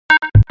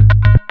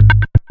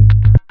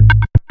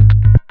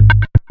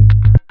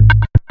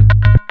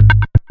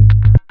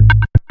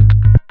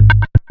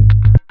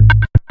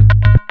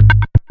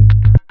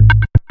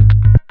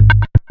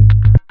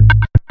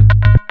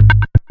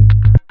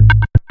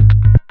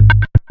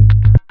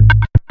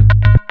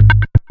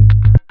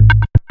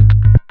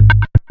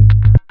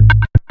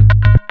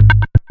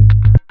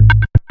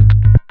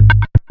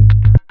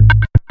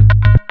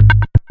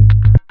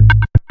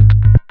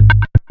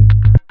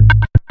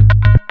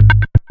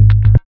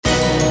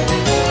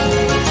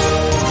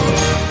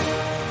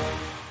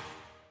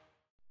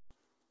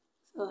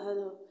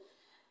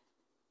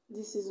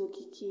This is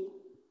Okiki.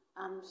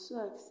 I'm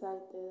so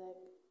excited,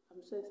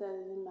 I'm so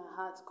excited in my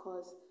heart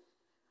because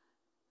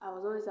I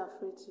was always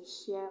afraid to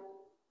share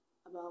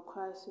about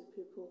Christ with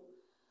people.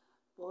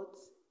 But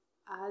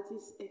I had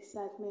this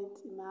excitement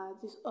in my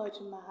heart, this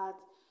urge in my heart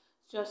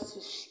just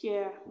to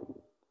share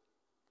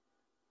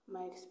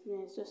my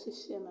experience, just to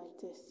share my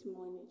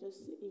testimony,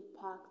 just to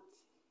impact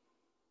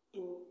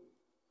in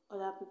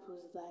other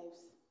people's lives.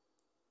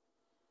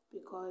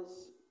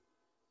 Because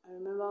I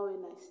remember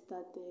when I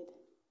started,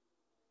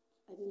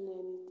 I didn't know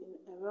anything.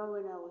 I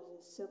remember when I was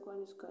in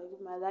secondary school, I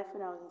lived my life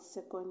when I was in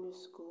secondary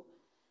school.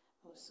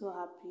 I was so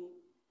happy.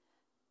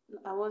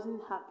 I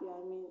wasn't happy,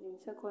 in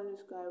secondary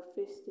school I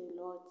faced a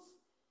lot.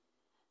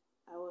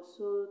 I was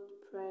so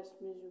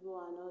depressed,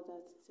 miserable and all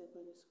that in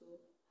secondary school.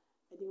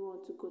 I didn't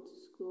want to go to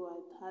school. I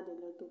had a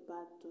lot of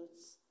bad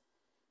thoughts.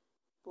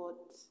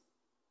 But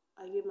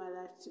I gave my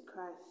life to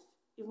Christ.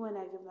 Even when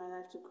I gave my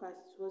life to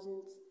Christ, it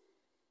wasn't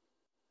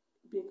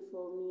big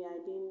for me.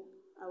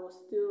 I was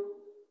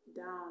still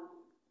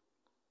down.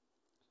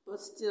 But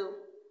still,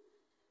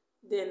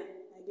 then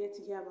I get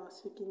to hear about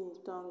speaking in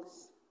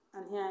tongues.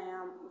 And here I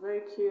am,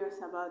 very curious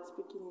about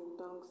speaking in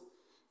tongues.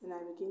 And I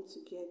begin to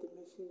get the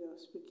message of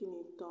speaking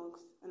in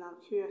tongues. And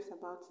I'm curious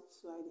about it,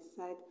 so I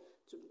decide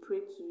to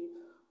pray to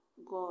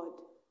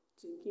God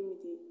to give me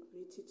the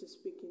ability to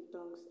speak in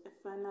tongues. I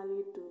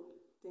finally do.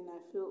 Then I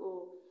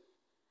feel,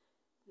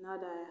 now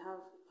that I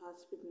have power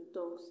to speak in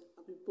tongues,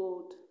 I'll be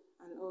bold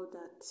and all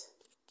that.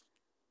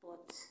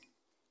 But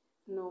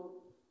no,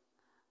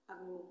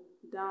 I'm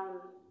down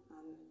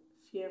and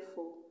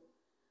fearful,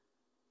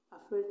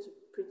 afraid to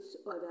preach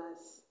to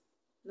others,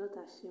 not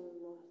ashamed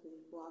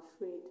mostly, but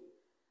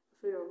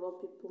afraid of what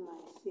people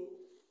might say,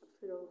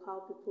 afraid of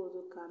how people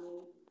look at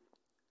me.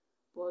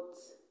 But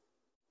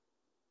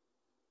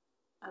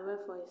I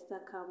went for Easter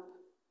camp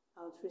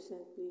out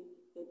recently,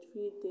 a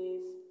 3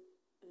 days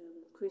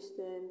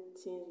Christian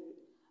teen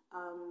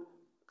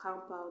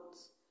camp out.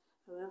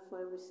 I went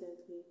for it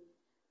recently,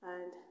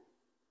 and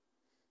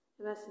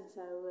ever since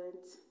I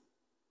went,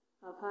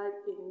 I've had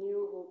a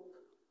new hope,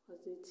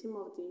 because the theme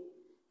of the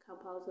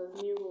camp out was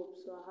new hope.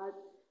 So I had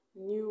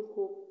new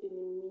hope in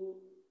me,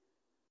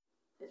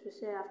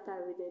 especially after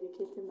I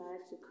rededicated my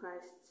life to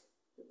Christ,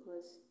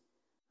 because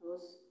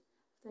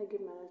after I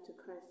gave my life to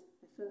Christ,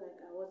 I felt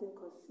like I wasn't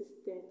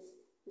consistent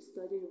to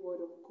study the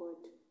Word of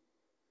God.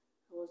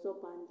 I was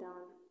up and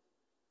down.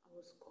 I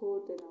was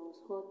cold, then I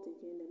was hot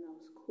again, then I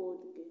was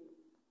cold again.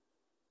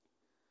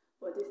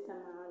 But this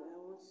time around, I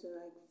want to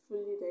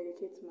fully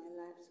dedicate my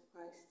life to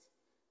Christ,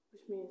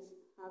 which means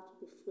I have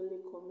to be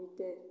fully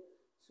committed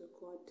to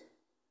God.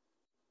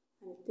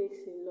 And it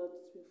takes a lot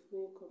to be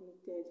fully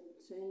committed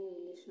to any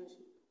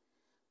relationship.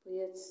 But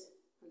yet,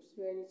 I'm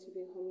still ready to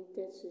be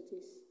committed to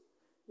this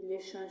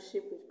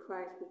relationship with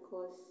Christ,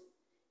 because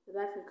the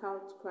life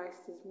without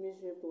Christ is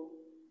miserable.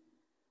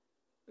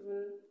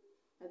 Even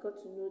I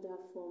got to know that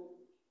from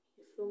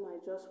a film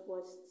I just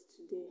watched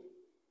today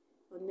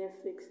on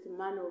Netflix, The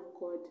Man of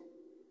God.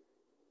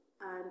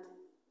 And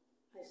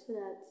I saw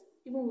that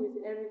even with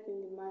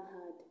everything the man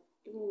had,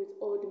 even with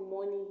all the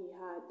money he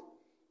had,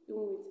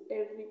 even with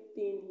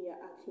everything he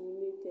had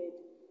accumulated,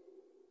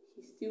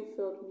 he still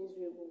felt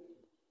miserable.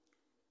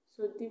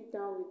 So deep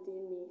down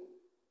within me,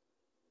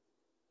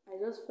 I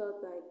just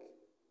felt like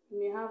you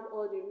may have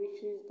all the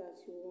riches that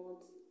you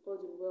want,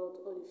 all the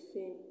wealth, all the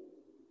fame,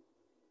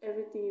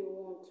 everything you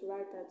want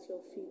right at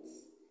your feet.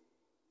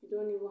 You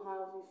feel you don't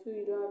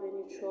have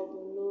any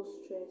trouble, no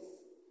stress.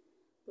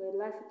 But a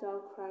life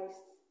without Christ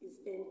is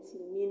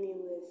empty,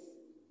 meaningless,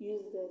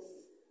 useless.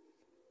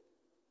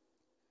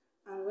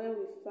 And when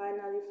we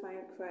finally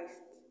find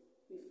Christ,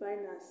 we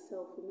find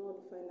ourselves. We know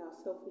we find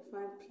ourselves. We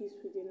find peace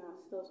within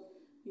ourselves.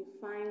 We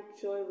find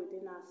joy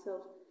within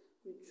ourselves.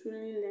 We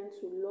truly learn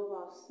to love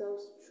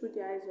ourselves through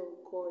the eyes of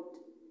God.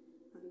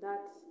 And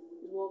that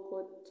is what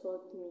God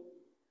taught me.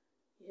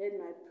 He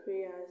heard my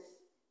prayers.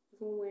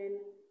 Even when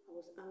I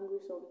was angry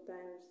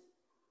sometimes,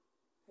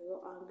 I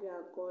got angry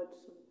at God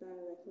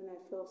sometimes. Like when I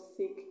felt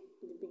sick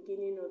in the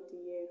beginning of the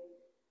year,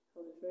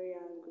 I was very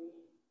angry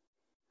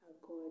at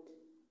God,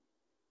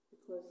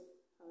 because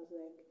I was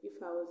like, if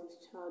I was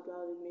his child,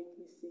 why would he make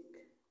me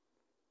sick?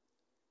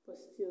 But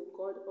still,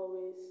 God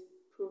always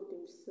proved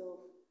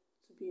himself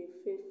to be a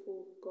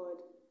faithful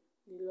God,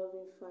 a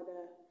loving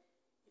Father,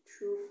 a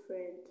true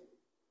friend.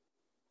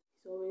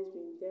 He's always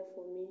been there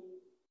for me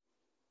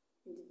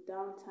in the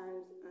down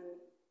times,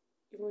 and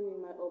even in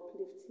my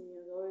uplifting,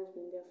 he has always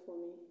been there for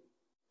me.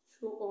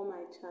 Through all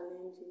my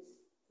challenges,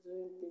 he's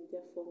always been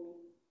there for me.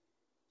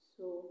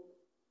 So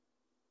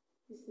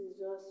this is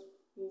just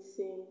me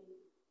saying,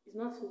 it's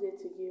not too late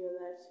to give your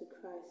life to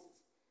Christ,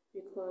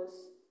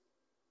 because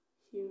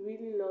he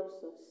really loves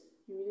us.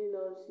 He really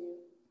loves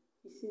you.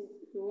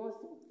 He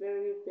wants the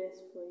very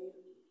best for you.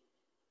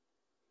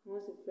 He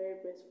wants the very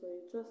best for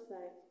you. Just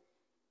like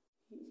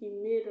he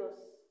made us.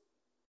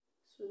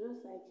 So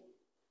just like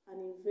an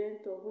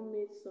inventor who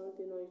made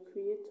something, or a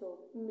creator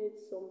who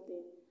made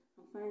something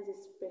and finds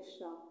it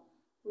special,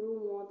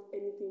 wouldn't want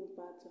anything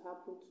bad to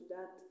happen to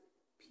that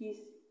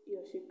piece he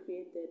or she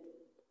created.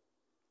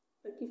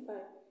 Like if I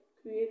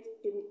create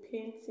a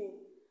painting,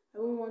 I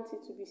won't want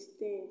it to be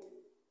stained.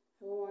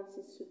 I won't want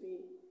it to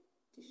be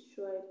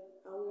destroyed.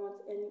 I don't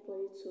want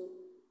anybody to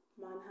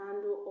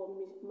manhandle or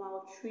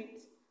maltreat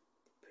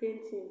the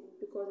painting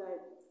because I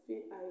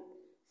see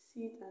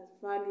it as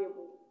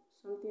valuable,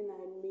 something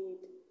I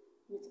made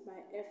with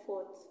my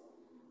effort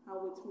and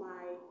with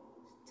my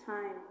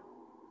time.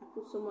 I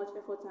put so much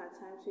effort and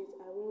time to it.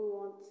 I won't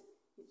want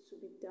it to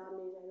be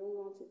damaged. I don't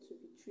want it to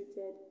be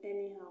treated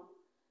anyhow.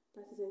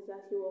 That is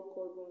exactly what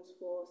God wants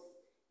for us.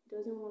 He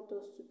doesn't want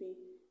us to be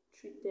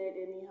treated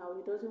anyhow.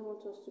 He doesn't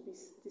want us to be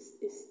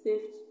a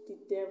slave to the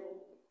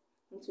devil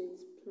and to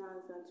his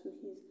plans and to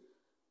his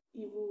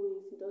evil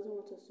ways. He doesn't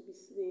want us to be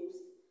slaves,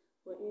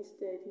 but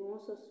instead he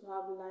wants us to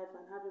have life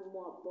and have it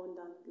more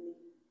abundantly.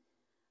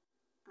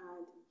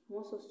 And he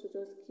wants us to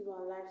just give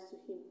our lives to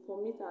him,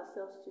 commit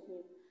ourselves to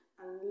him,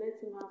 and let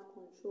him have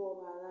control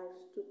of our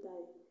lives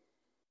totally.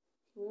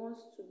 He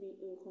wants to be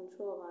in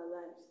control of our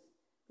lives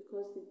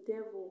because the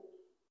devil,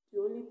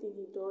 the only thing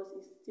he does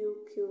is steal,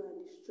 kill,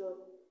 and destroy.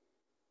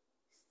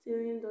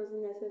 Stealing doesn't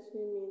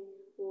necessarily mean,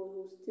 oh,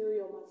 he'll steal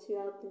your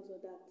material things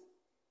or that.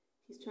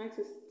 He's trying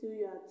to steal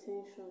your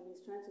attention.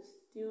 He's trying to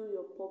steal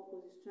your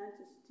purpose. He's trying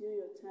to steal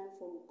your time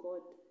from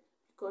God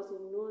because he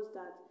knows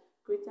that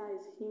greater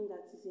is him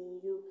that is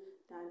in you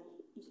than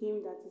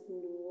him that is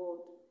in the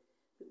world.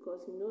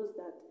 Because he knows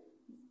that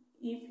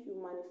if you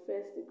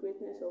manifest the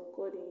greatness of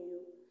God in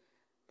you,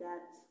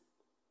 that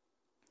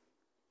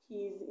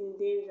he is in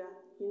danger.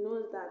 He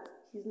knows that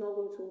he's not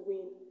going to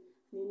win.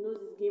 And he knows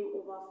it's game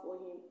over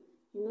for him.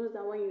 He knows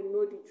that when you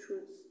know the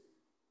truth,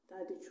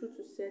 that the truth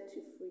will set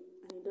you free.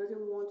 And he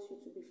doesn't want you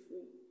to be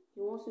free.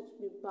 He wants you to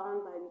be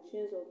bound by the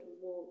chains of the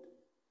world.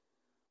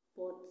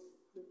 But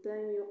I'm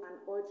telling you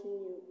and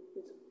urging you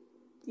with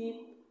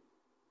deep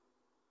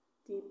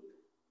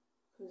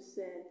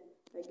concern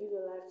that give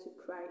your life to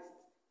Christ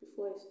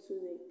before it's too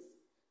late.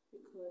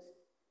 Because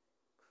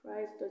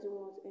Christ doesn't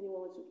want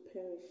anyone to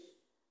perish.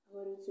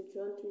 According to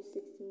John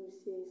 3:16, it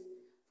says,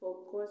 "For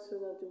God so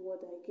loved the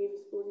world that he gave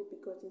his only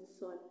begotten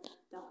Son,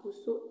 that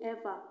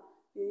whosoever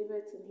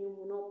believeth in him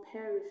will not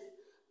perish,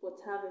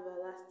 but have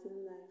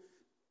everlasting life."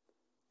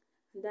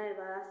 And that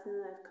everlasting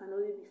life can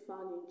only be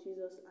found in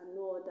Jesus and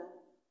no other.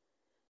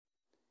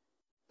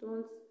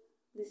 Don't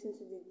listen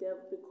to the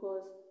devil,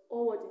 because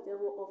all what the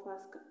devil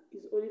offers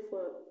is only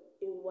for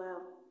a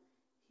while.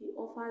 He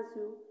offers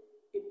you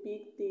a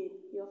big thing.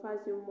 He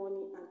offers you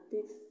money and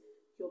takes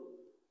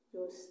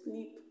your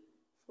sleep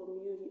from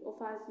you. He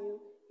offers you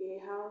a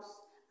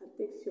house and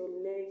takes your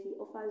leg. He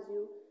offers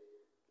you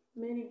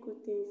many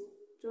good things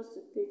just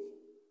to take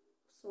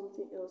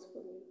something else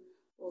from you.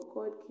 But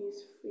God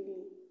gives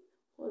freely.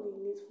 All he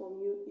needs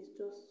from you is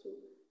just to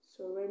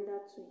surrender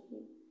to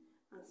him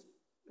and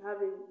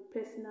have a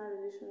personal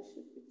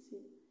relationship with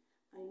him.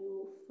 And you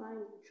will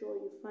find joy,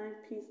 you find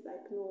peace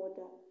like no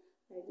other,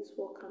 like this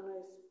world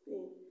cannot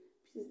explain.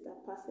 Peace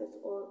that passes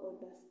all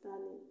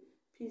understanding.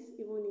 Peace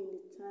even in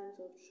the times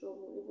of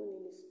trouble, even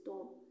in the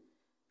storm.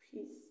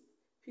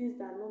 Peace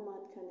that no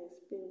man can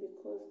explain,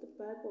 because the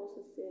Bible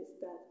also says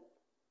that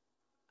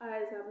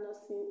eyes have not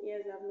seen,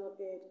 ears have not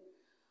heard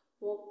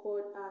what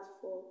God has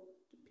for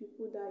the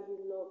people that he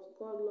loves.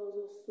 God loves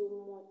us so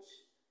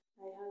much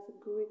that he has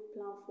a great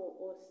plan for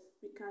us.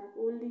 We can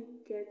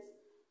only get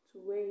to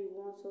where he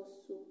wants us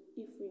to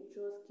if we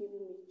just give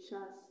him a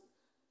chance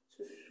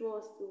to show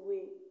us the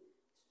way,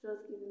 to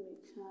just give him a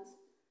chance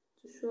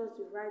to show us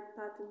the right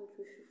path in which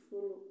we should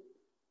follow.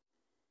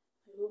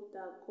 I hope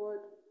that God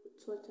will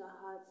touch our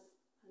hearts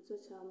and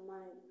touch our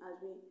mind as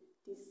we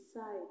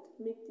decide,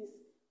 make this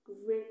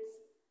great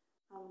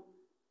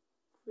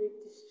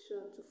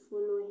decision to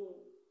follow him,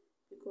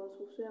 because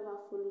whosoever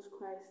follows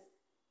Christ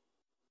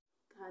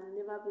can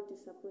never be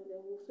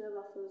disappointed.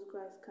 Whosoever follows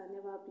Christ can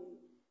never be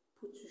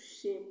put to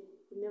shame,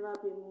 will never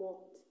be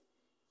mocked.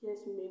 Yes,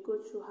 we may go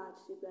through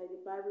hardship, like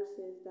the Bible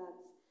says that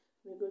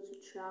we may go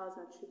through trials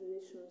and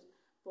tribulations,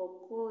 but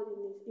God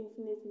in his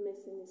infinite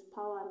mercy, in his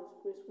power and his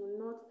grace will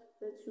not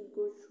let you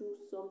go through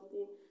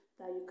something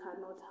that you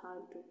cannot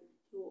handle.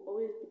 He will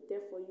always be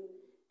there for you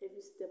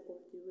every step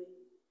of the way.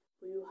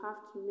 But you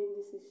have to make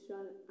this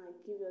decision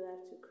and give your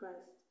life to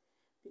Christ,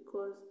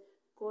 because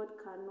God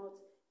cannot,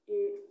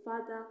 a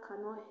father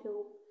cannot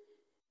help,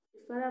 a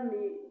father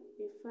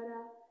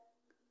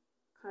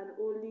can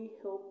only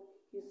help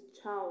his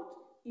child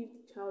if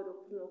the child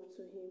opens up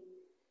to him.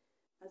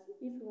 As if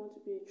you want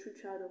to be a true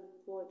child of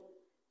God,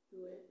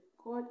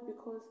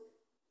 because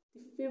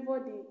the favor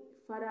the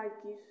father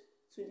gives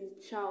to the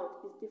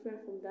child is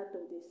different from that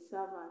of the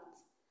servant.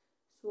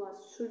 So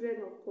as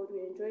children of God,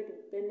 we enjoy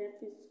the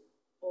benefits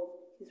of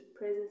his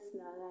presence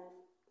in our life.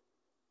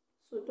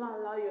 So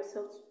don't allow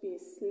yourself to be a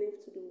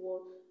slave to the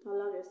world. Don't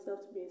allow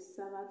yourself to be a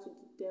servant to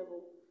the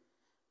devil.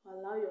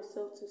 Allow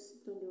yourself to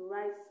sit on the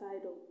right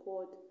side of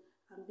God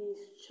and be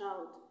his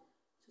child.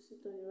 To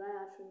sit on the right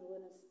hand of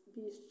God and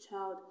be his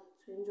child,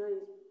 to enjoy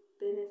his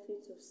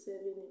benefits of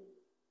serving him.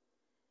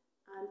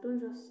 And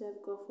don't just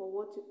serve God for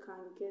what you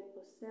can get,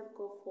 but serve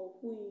God for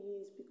who He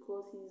is,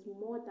 because He is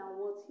more than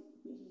what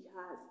He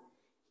has.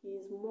 He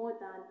is more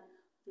than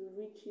the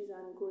riches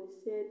and gold. He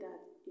said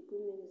that a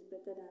good name is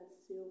better than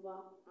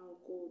silver and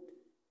gold.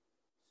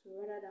 So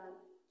rather than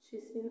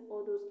chasing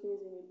all those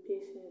things in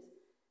impatience,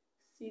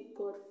 seek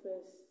God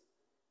first,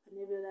 and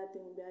every other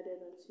thing will be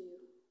added unto you.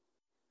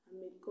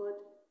 And may God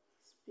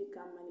speak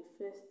and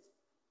manifest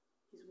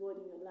His word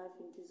in your life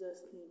in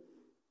Jesus' name.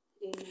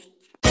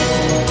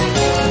 Amen.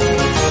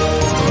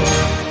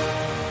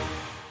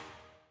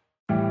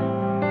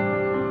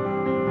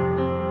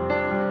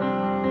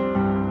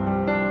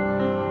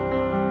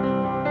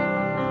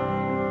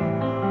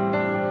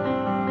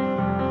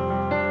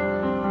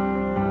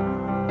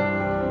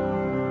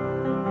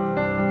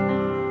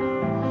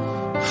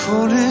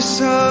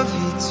 Fullness of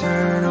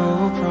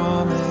eternal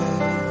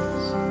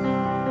promise,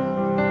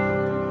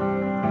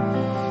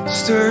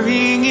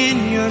 stirring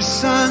in your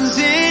sons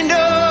and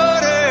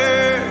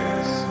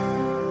daughters,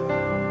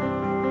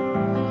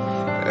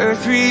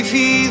 earth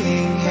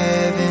revealing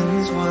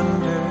heaven's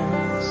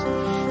wonders.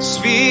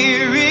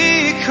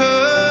 Spirit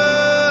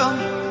come,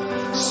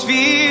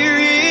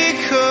 Spirit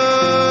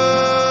come.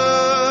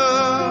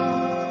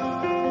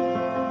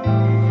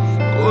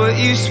 What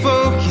you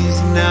spoke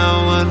is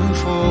now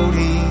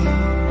unfolding.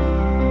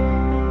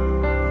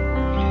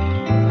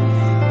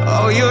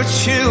 All your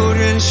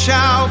children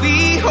shall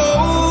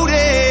behold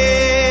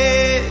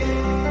it.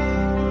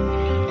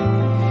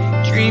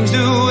 Dreams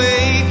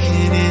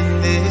awaken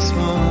in this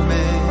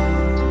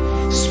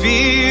moment.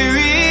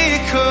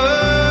 Spirit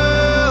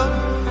come,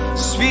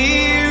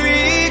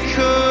 Spirit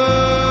come.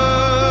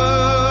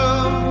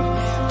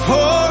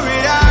 Pour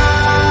it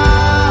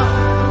out,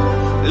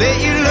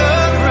 let your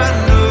love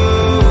run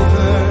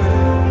over.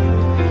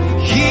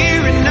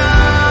 Here and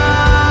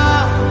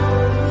now,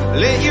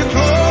 let your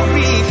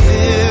glory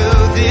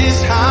fill this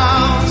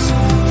house.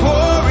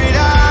 Pour it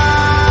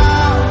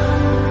out,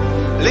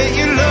 let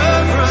your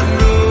love run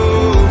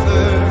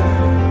over.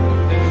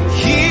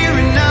 Here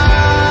and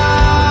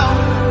now,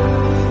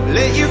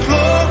 let your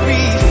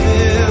glory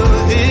fill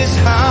this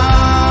house.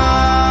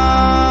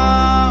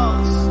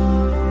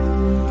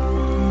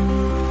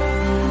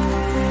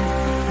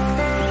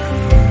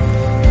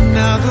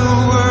 Now the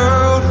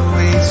world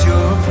awaits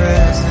your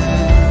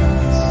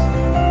presence,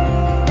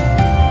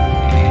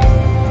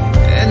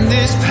 and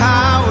this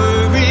power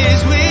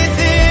is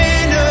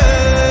within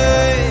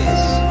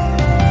us.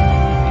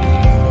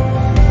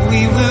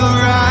 We will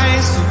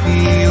rise to be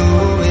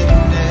your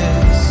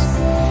witness.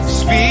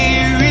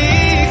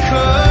 Spirit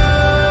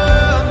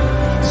come,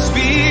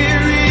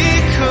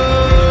 Spirit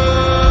come.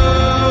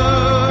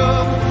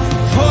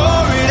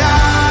 Pour it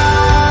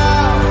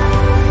out,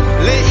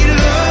 let your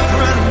love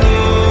run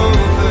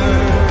over.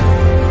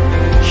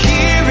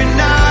 Here and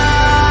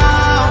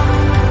now,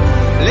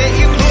 let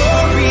your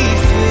glory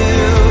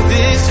fill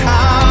this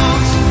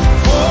house.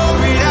 Pour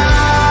it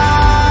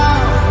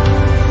out,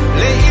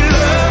 let your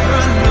love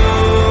run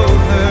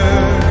over.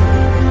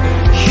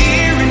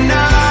 Here and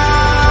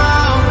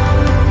now,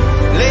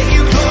 let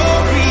your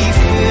glory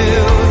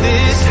fill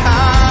this house.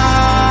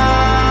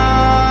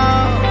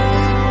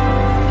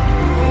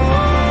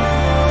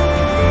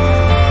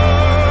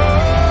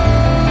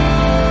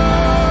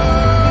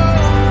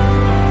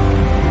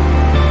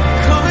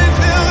 Come and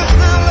fill us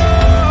now,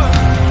 Lord,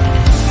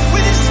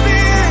 with your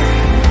Spirit,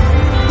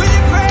 with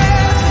your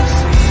presence.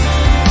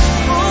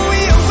 Oh, we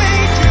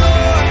await you,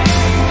 Lord.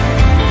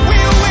 We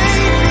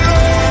await you,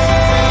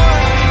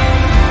 Lord.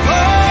 Oh,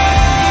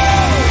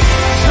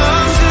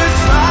 tongues of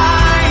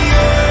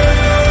fire,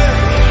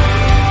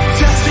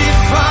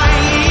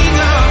 testifying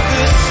of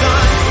the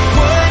Son.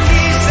 One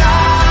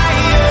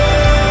desire.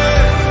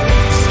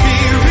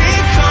 Spirit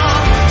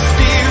come,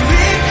 speak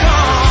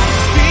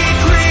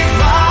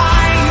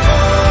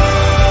revival.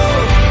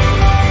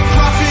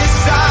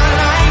 Prophesy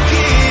like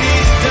it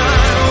is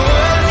done.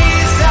 One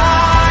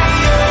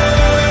desire.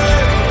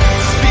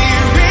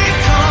 Spirit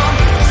come,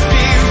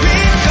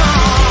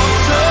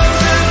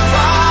 tongues of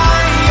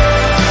fire,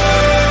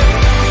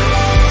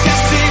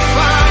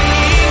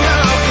 testifying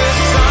of the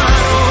Son.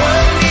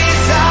 One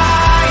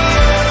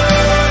desire.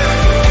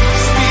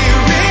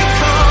 Spirit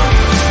come,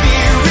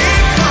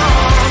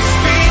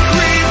 speak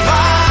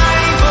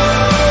revival.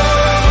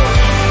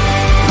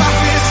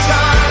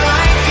 Prophesy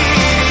like it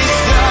is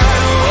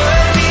done.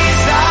 One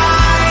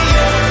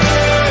desire.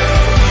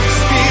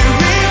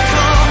 Spirit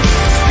come,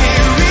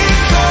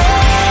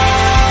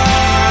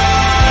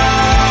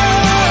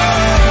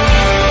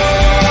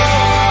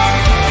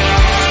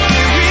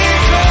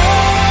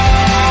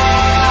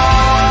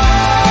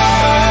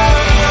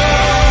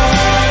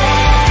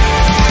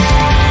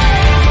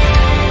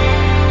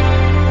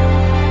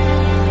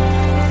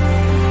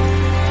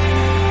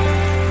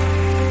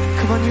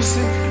 Come on, you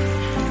sing.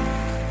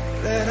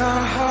 Let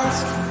our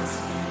hearts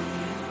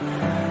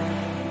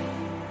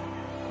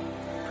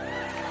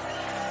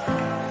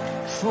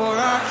for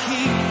our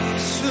King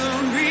is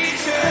soon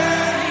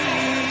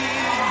returning.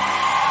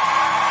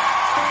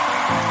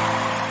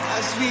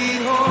 As we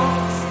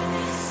hold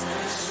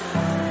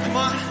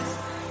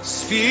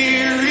fear